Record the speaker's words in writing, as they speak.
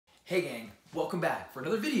Hey gang, welcome back for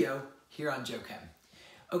another video here on JoChem.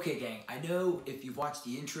 Okay gang, I know if you've watched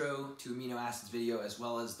the intro to amino acids video as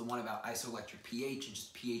well as the one about isoelectric pH and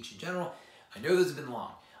just pH in general, I know those have been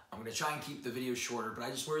long. I'm going to try and keep the video shorter, but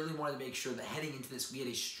I just really wanted to make sure that heading into this we had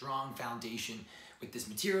a strong foundation with this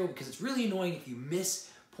material, because it's really annoying if you miss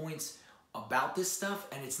points about this stuff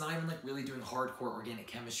and it's not even like really doing hardcore organic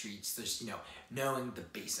chemistry. It's just, knowing the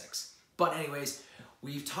basics. But anyways,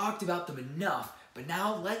 we've talked about them enough, but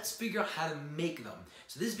now let's figure out how to make them.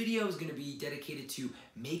 So this video is going to be dedicated to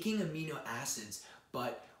making amino acids,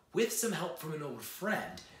 but with some help from an old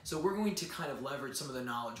friend. So we're going to kind of leverage some of the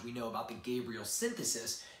knowledge we know about the Gabriel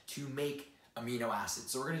Synthesis to make amino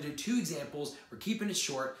acids. So we're going to do two examples. We're keeping it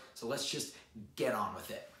short, so let's just get on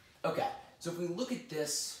with it. Okay, so if we look at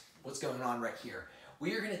this, what's going on right here,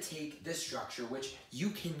 we are going to take this structure, which you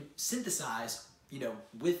can synthesize,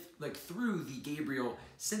 through the Gabriel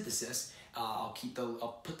Synthesis. I'll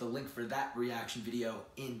put the link for that reaction video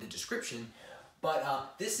in the description.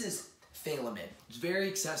 But this is phthalimide. It's very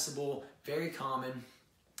accessible, very common.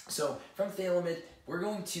 So from phthalimide, we're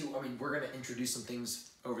going to introduce some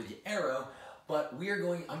things over the arrow, but I'm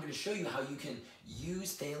going to show you how you can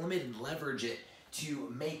use phthalimide and leverage it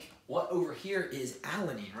to make what over here is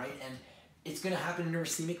alanine, right? And it's going to happen in a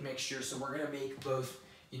racemic mixture, so we're going to make both,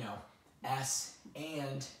 S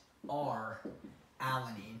and R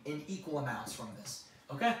alanine in equal amounts from this,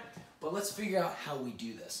 okay? But let's figure out how we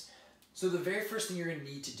do this. So the very first thing you're going to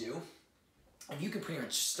need to do, and you can pretty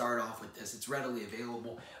much start off with this, it's readily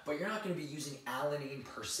available, but you're not going to be using alanine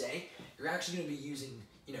per se. You're actually going to be using,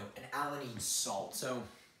 an alanine salt.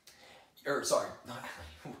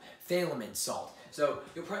 Phthalimide salt. So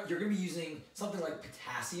you're going to be using something like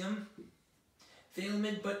potassium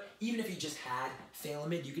phthalimide, but even if you just had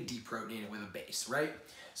phthalimide, you could deprotonate it with a base, right?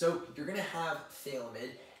 So you're going to have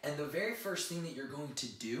phthalimide, and the very first thing that you're going to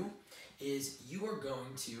do is you are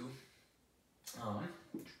going to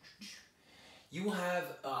you'll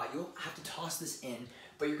have to toss this in,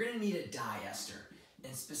 but you're going to need a diester,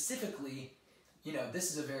 and specifically,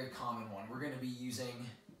 this is a very common one. We're going to be using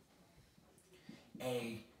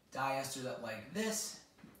a diester that like this,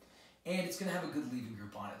 and it's going to have a good leaving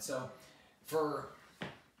group on it. So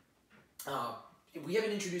we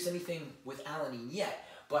haven't introduced anything with alanine yet,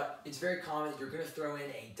 but it's very common. You're going to throw in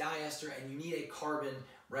a diester, and you need a carbon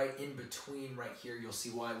right in between right here. You'll see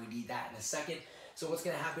why we need that in a second. So what's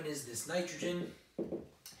going to happen is this nitrogen,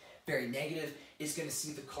 very negative, is going to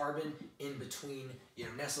see the carbon in between,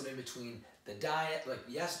 nestled in between the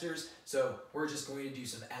the esters. So we're just going to do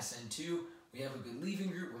some SN2. We have a good leaving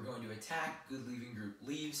group. We're going to attack. Good leaving group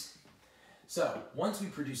leaves. So once we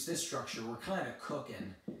produce this structure, we're kind of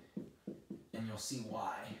cooking, and you'll see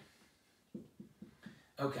why.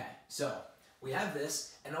 Okay, so we have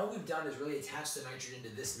this, and all we've done is really attach the nitrogen to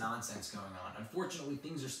this nonsense going on. Unfortunately,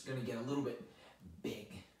 things are going to get a little bit big.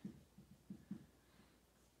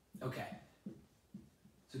 Okay,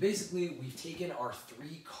 so basically we've taken our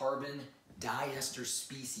 3-carbon diester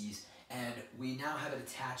species, and we now have it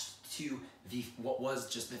attached to what was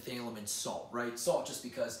just the phthalimide salt, right? Salt just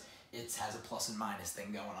because it has a plus and minus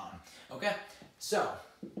thing going on. Okay, so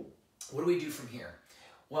what do we do from here?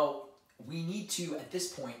 Well, we need to, at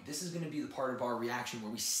this point, this is going to be the part of our reaction where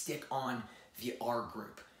we stick on the R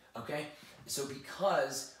group, okay? So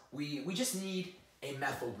because we just need a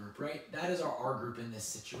methyl group, right? That is our R group in this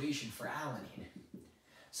situation for alanine.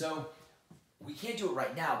 So we can't do it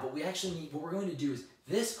right now, but we actually need, what we're going to do is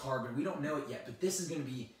this carbon, we don't know it yet, but this is going to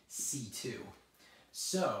be C2.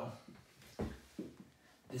 So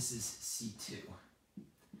this is C2.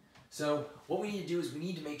 So what we need to do is we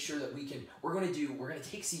need to make sure that we're going to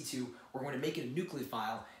take C2, we're going to make it a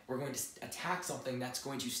nucleophile, we're going to attack something that's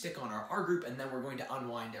going to stick on our R group, and then we're going to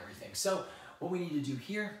unwind everything. So what we need to do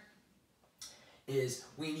here is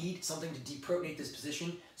we need something to deprotonate this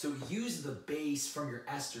position. So use the base from your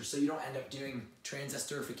ester so you don't end up doing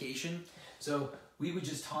transesterification. So we would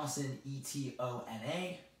just toss in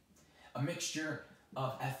ETONA, a mixture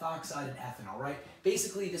of ethoxide and ethanol, right?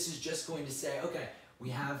 Basically, this is just going to say, okay, we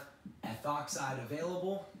have ethoxide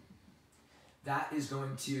available. That is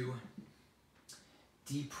going to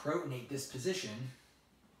deprotonate this position.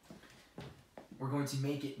 We're going to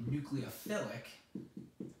make it nucleophilic.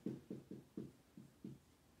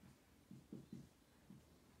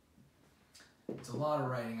 It's a lot of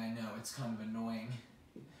writing, I know. It's kind of annoying.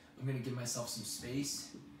 I'm going to give myself some space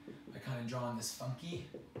by kind of drawing this funky,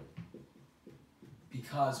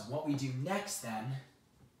 because what we do next then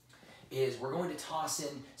is we're going to toss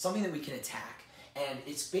in something that we can attack. And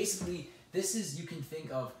it's basically, you can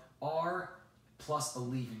think of R plus a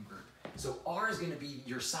leaving group. So R is going to be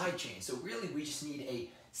your side chain. So really we just need a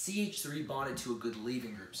CH3 bonded to a good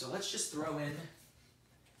leaving group. So let's just throw in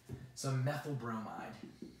some methyl bromide.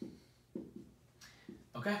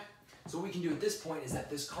 Okay? So what we can do at this point is that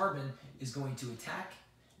this carbon is going to attack,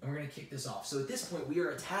 and we're going to kick this off. So at this point, we are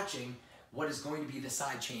attaching what is going to be the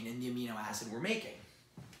side chain in the amino acid we're making.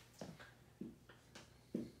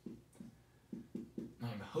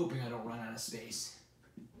 I'm hoping I don't run out of space.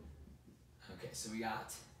 Okay, so we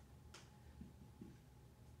got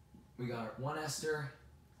our one ester,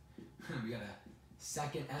 we got a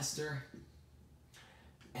second ester,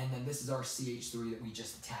 and then this is our CH3 that we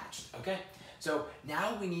just attached, okay? So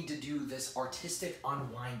now we need to do this artistic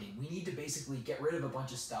unwinding. We need to basically get rid of a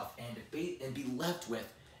bunch of stuff and be left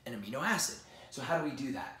with an amino acid. So how do we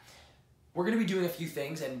do that? We're gonna be doing a few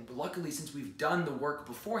things, and luckily since we've done the work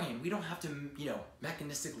beforehand, we don't have to,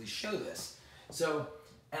 mechanistically show this. So,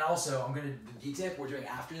 and also the example we're doing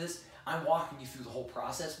after this, I'm walking you through the whole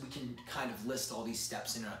process. We can kind of list all these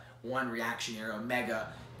steps in a one reaction arrow,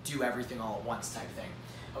 mega, do everything all at once type thing.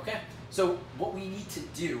 Okay, so what we need to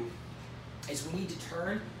do is we need to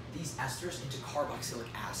turn these esters into carboxylic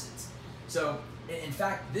acids. So in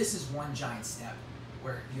fact, this is one giant step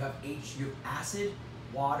where you have acid,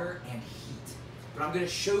 water, and heat. But I'm gonna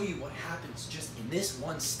show you what happens just in this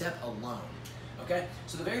one step alone. Okay,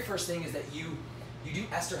 so the very first thing is that you do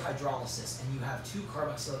ester hydrolysis and you have 2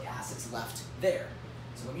 carboxylic acids left there.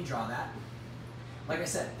 So let me draw that. Like I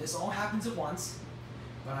said, this all happens at once,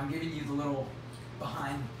 but I'm giving you the little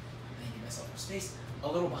behind, I give myself some space,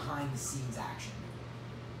 a little behind the scenes action.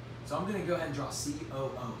 So I'm gonna go ahead and draw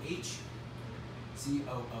COOH,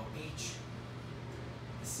 COOH,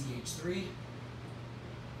 the CH3.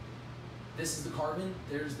 This is the carbon,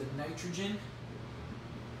 there's the nitrogen.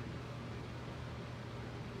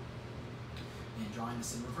 And drawing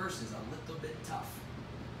this in reverse is a little bit tough.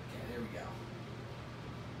 Okay, there we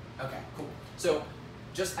go. Okay, cool. So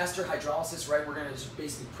just ester hydrolysis, right? We're gonna just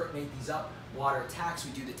basically protonate these up. Water attacks,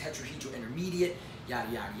 we do the tetrahedral intermediate,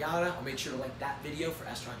 yada, yada, yada. I'll make sure to link that video for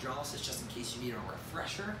ester hydrolysis just in case you need a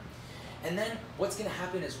refresher. And then what's gonna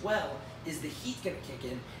happen as well is the heat gonna kick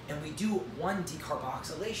in and we do one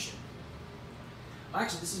decarboxylation.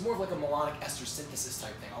 Actually, this is more of like a melodic ester synthesis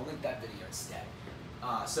type thing. I'll link that video instead.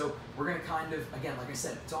 So we're gonna kind of, again, like I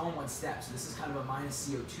said, it's all in one step. So this is kind of a minus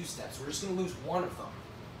CO2 step. So we're just gonna lose one of them.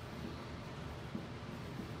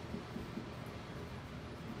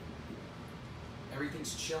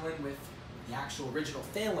 Everything's chilling with the actual original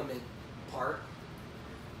phthalimide part.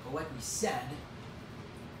 But like we said,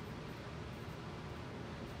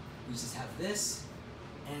 we just have this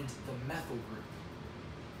and the methyl group.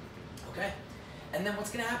 Okay? And then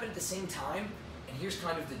what's gonna happen at the same time, and here's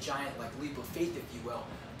kind of the giant leap of faith, if you will,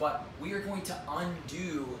 but we are going to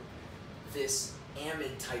undo this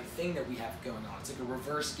amide type thing that we have going on. It's like a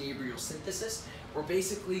reverse Gabriel synthesis. We're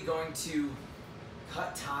basically going to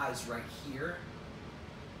cut ties right here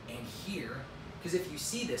and here, because if you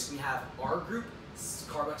see this, we have R group,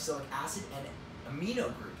 carboxylic acid, and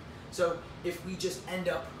amino group. So if we just end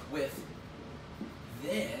up with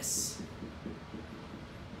this,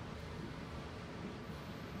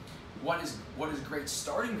 what is a great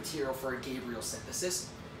starting material for a Gabriel synthesis,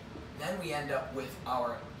 then we end up with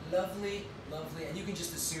our lovely, and you can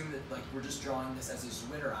just assume that we're just drawing this as a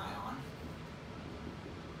Zwitter ion,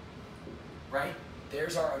 right?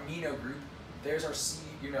 There's our amino group, there's our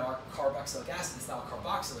our carboxylic acid, it's now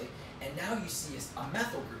carboxylate, and now you see a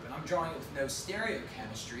methyl group, and I'm drawing it with no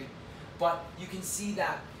stereochemistry, but you can see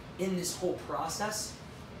that in this whole process,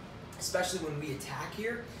 especially when we attack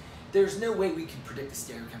here, there's no way we can predict the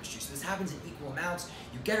stereochemistry. So this happens in equal amounts.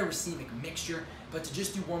 You get a racemic mixture, but to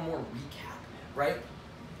just do one more recap, right?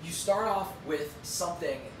 You start off with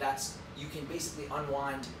something that's, you can basically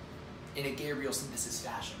unwind in a Gabriel synthesis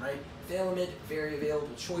fashion, right? Phthalimide, very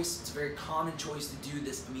available choice. It's a very common choice to do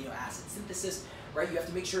this amino acid synthesis, right? You have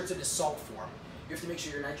to make sure it's in a salt form. You have to make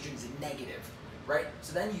sure your nitrogen is a negative, right?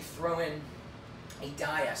 So then you throw in a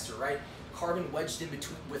diester, right? Carbon wedged in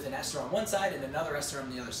between with an ester on one side and another ester on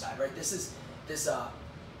the other side, right? This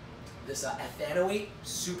ethanoate,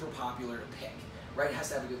 super popular to pick, right? It has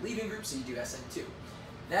to have a good leaving group, so you do SN2.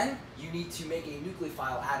 Then you need to make a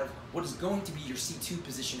nucleophile out of what is going to be your C2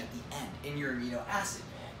 position at the end in your amino acid.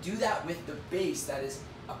 Do that with the base that is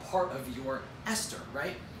a part of your ester,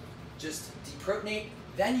 right? Just deprotonate,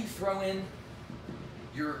 then you throw in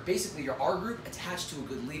basically your R group attached to a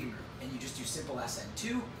good leaving group, and you just do simple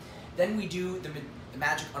SN2. Then we do the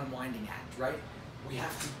magic unwinding act, right?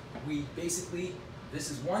 We basically, this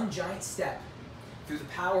is one giant step through the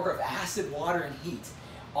power of acid, water, and heat,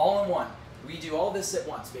 all in one. We do all this at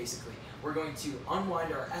once, basically. We're going to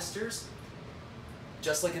unwind our esters,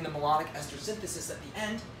 just like in the malonic ester synthesis at the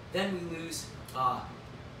end, then we lose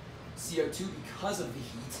CO2 because of the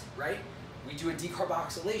heat, right? We do a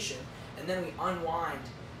decarboxylation, and then we unwind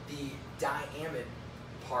the diamide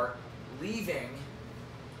part, leaving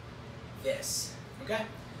this, okay?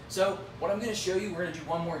 So what I'm gonna show you, we're gonna do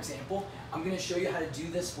one more example. I'm gonna show you how to do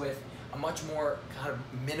this with a much more kind of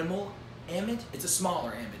minimal amide. It's a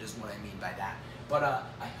smaller amide is what I mean by that. But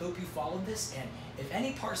I hope you followed this, and if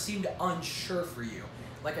any parts seem unsure for you,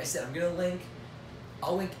 like I said,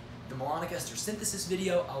 I'll link the malonic ester synthesis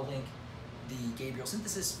video, I'll link the Gabriel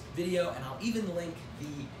Synthesis video, and I'll even link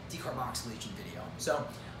the decarboxylation video. So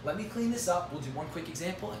let me clean this up, we'll do one quick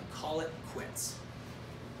example and call it quits.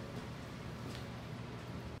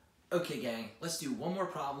 Okay gang, let's do one more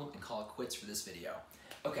problem and call it quits for this video.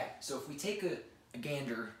 Okay, so if we take a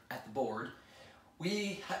gander at the board,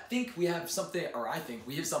 I think we have something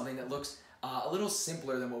that looks a little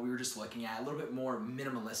simpler than what we were just looking at, a little bit more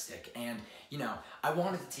minimalistic. And, you know, I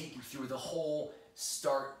wanted to take you through the whole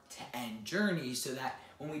start to end journey so that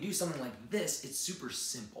when we do something like this, it's super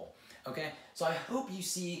simple, okay? So I hope you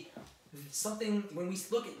see something, when we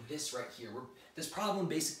look at this right here, this problem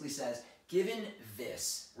basically says, given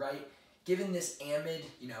this, right? Given this amide,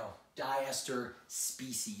 you know, diester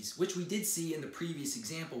species, which we did see in the previous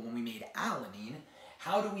example when we made alanine,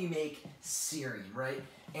 how do we make serine, right?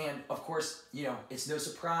 And of course, you know, it's no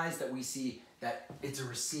surprise that we see that it's a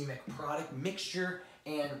racemic product mixture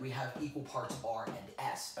and we have equal parts R and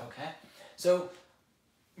S, okay? So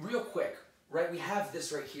real quick, right, we have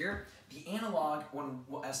this right here. The analog,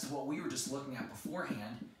 as to what we were just looking at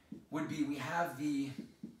beforehand, would be we have the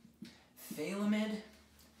phthalimide,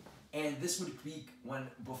 and this would be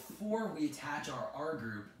before we attach our R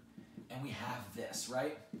group and we have this,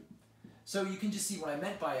 right? So you can just see what I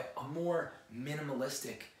meant by a more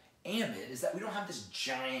minimalistic amide is that we don't have this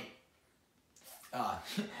giant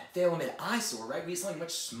phthalimide eyesore, right? We have something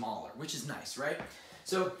much smaller, which is nice, right?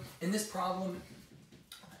 So in this problem,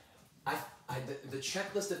 the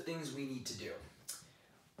checklist of things we need to do,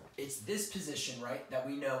 it's this position, right, that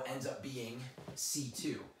we know ends up being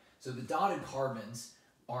C2. So the dotted carbons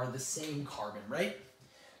are the same carbon, right?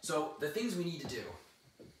 So the things we need to do,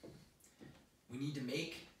 we need to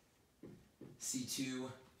make C2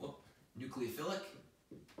 nucleophilic.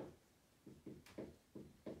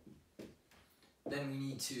 Then we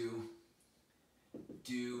need to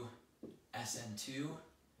do SN2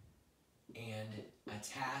 and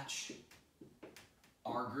attach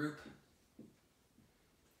R group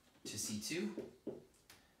to C2.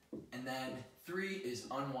 And then 3 is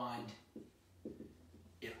unwind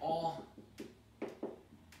it all,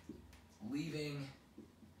 leaving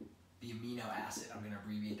the amino acid. I'm going to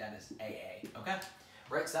abbreviate that as AA, okay?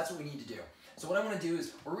 Right, so that's what we need to do. So what I want to do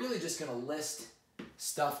is we're really just going to list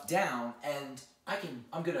stuff down, and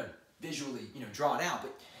I'm going to visually, you know, draw it out,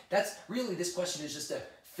 but that's really, this question is just to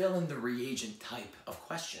fill in the reagent type of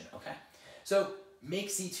question, okay? So make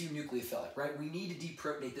C2 nucleophilic, right? We need to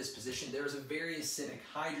deprotonate this position. There's a very acidic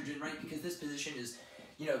hydrogen, right? Because this position is,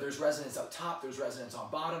 you know, there's resonance up top, there's resonance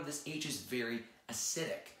on bottom. This H is very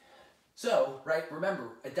acidic. So, right, remember,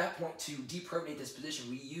 at that point, to deprotonate this position,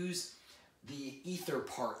 we use the ether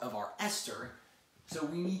part of our ester. So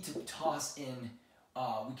we need to toss in,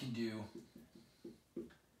 we can do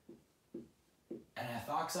an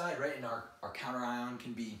ethoxide, right? And our counter ion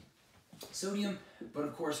can be sodium, but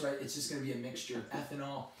of course, right, it's just going to be a mixture of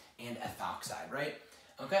ethanol and ethoxide, right?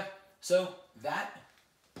 Okay, so that,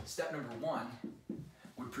 step number 1,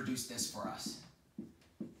 would produce this for us.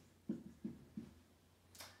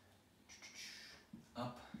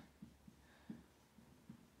 Up.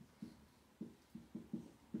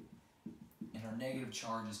 And our negative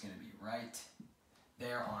charge is going to be right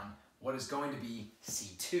there on what is going to be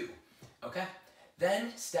C2, okay?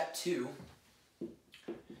 Then step 2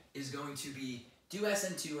 is going to be do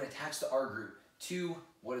SN2 and attach the R group to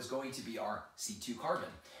what is going to be our C2 carbon,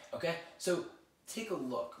 okay? So take a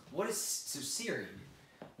look. Serine,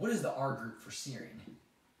 what is the R group for serine?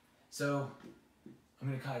 So I'm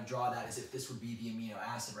going to kind of draw that as if this would be the amino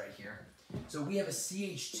acid right here. So we have a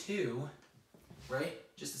CH2, right?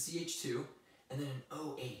 Just a CH2, and then an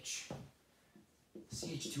OH.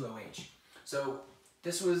 CH2OH. So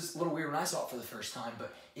this was a little weird when I saw it for the first time,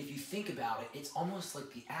 but if you think about it, it's almost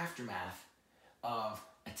like the aftermath of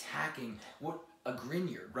attacking a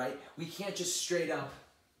Grignard, right? We can't just straight up,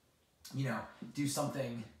 you know, do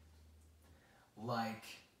something like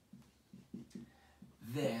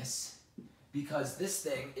this, because this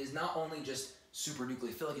thing is not only just super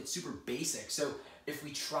nucleophilic, it's super basic. So if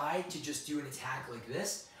we try to just do an attack like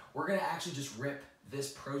this, we're going to actually just rip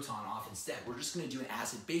this proton off instead. We're just gonna do an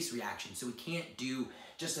acid-base reaction, so we can't do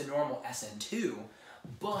just a normal SN2,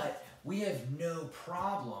 but we have no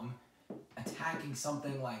problem attacking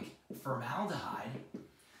something like formaldehyde,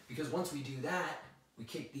 because once we do that, we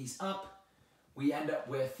kick these up, we end up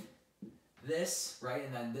with this, right?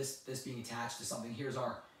 And then this being attached to something. Here's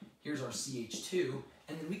our CH2,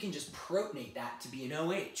 and then we can just protonate that to be an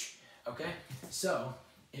OH, okay? So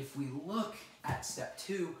if we look at step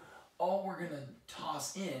 2, all we're gonna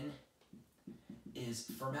toss in is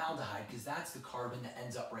formaldehyde, because that's the carbon that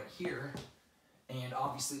ends up right here, and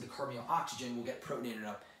obviously the carbonyl oxygen will get protonated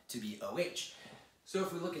up to be OH. So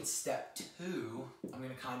if we look at step 2, I'm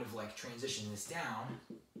gonna kind of like transition this down.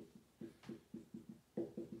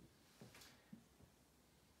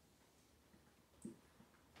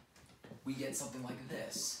 We get something like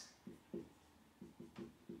this. Of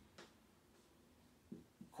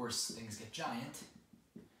course, things get giant.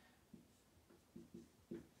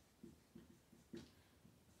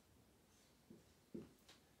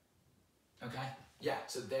 Okay, yeah,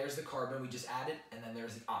 so there's the carbon we just added, and then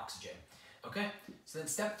there's the oxygen. Okay, so then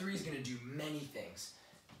step 3 is gonna do many things.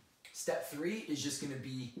 Step 3 is just gonna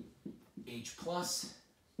be H+,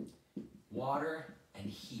 water, and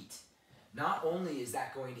heat. Not only is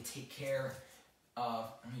that going to take care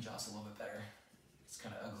of, let me draw this a little bit better. It's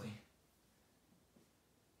kind of ugly.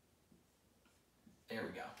 There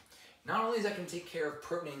we go. Not only is that going to take care of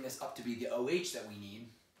protonating this up to be the OH that we need,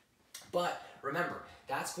 but remember,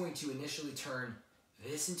 that's going to initially turn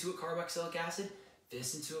this into a carboxylic acid,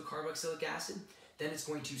 this into a carboxylic acid, then it's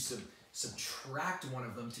going to subtract one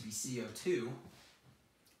of them to be CO2,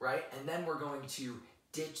 right? And then we're going to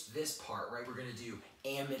ditch this part, right? We're going to do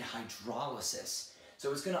amide hydrolysis.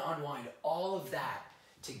 So it's going to unwind all of that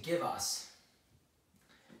to give us,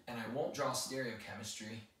 and I won't draw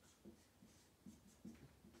stereochemistry,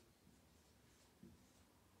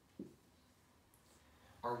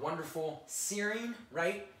 our wonderful serine,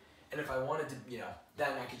 right? And if I wanted to, then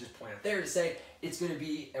I could just point it there to say it's going to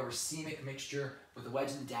be a racemic mixture with a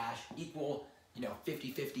wedge in the dash, equal,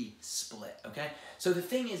 50-50 split, okay? So the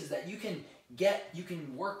thing is that you can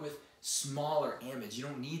work with smaller amides. You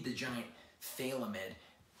don't need the giant phthalimide,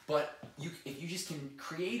 but if you just can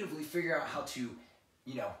creatively figure out how to,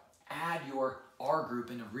 add your R group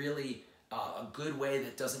in a really a good way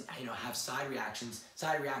that doesn't, have side reactions.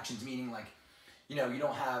 Side reactions meaning like, you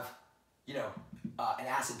don't have, an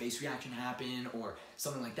acid-base reaction happen or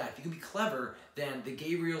something like that. If you can be clever, then the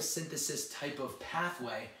Gabriel Synthesis type of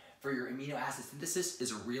pathway for your amino acid synthesis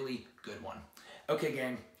is a really good one. Okay,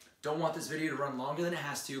 gang, don't want this video to run longer than it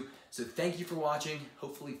has to, so thank you for watching.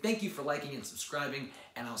 Hopefully, thank you for liking and subscribing,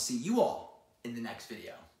 and I'll see you all in the next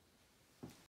video.